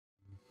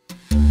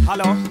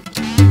Hallå?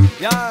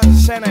 Ja,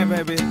 tjena er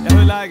baby.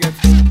 Hur är läget?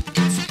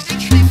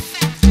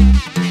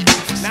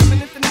 Nej,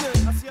 men inte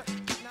nu. Alltså,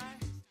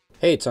 nej.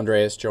 Hey, it's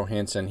Andreas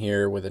Johansson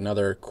here with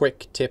another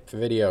quick tip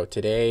video.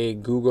 Today,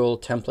 Google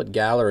template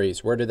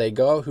galleries. Where do they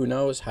go? Who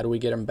knows? How do we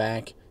get them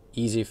back?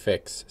 Easy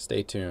fix.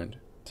 Stay tuned.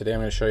 Today I'm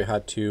going to show you how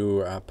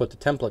to put the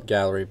template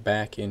gallery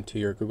back into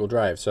your Google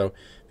Drive. So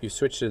if you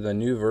switch to the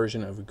new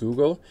version of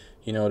Google,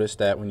 you notice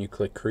that when you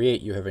click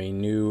Create, you have a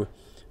new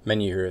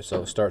menu here.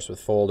 So it starts with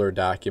Folder,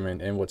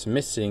 Document, and what's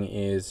missing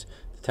is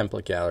the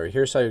template gallery.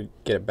 Here's how you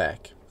get it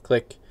back.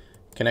 Click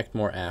Connect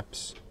More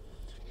Apps,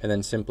 and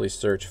then simply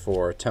search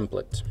for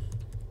Template.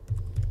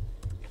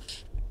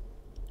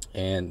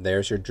 And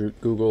there's your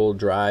Google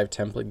Drive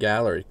template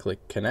gallery.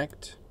 Click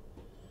Connect.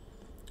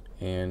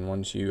 And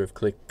once you have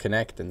clicked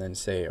Connect and then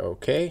say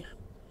OK,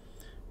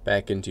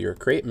 back into your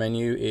Create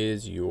menu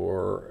is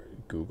your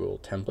Google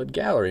template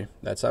gallery.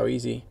 That's how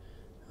easy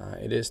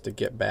it is to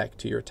get back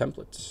to your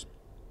templates.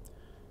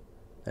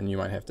 Then you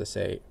might have to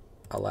say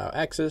Allow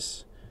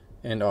Access,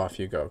 and off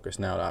you go, because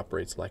now it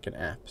operates like an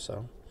app.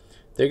 So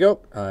there you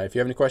go. If you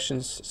have any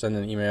questions, send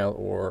an email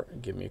or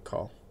give me a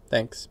call.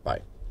 Thanks.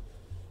 Bye.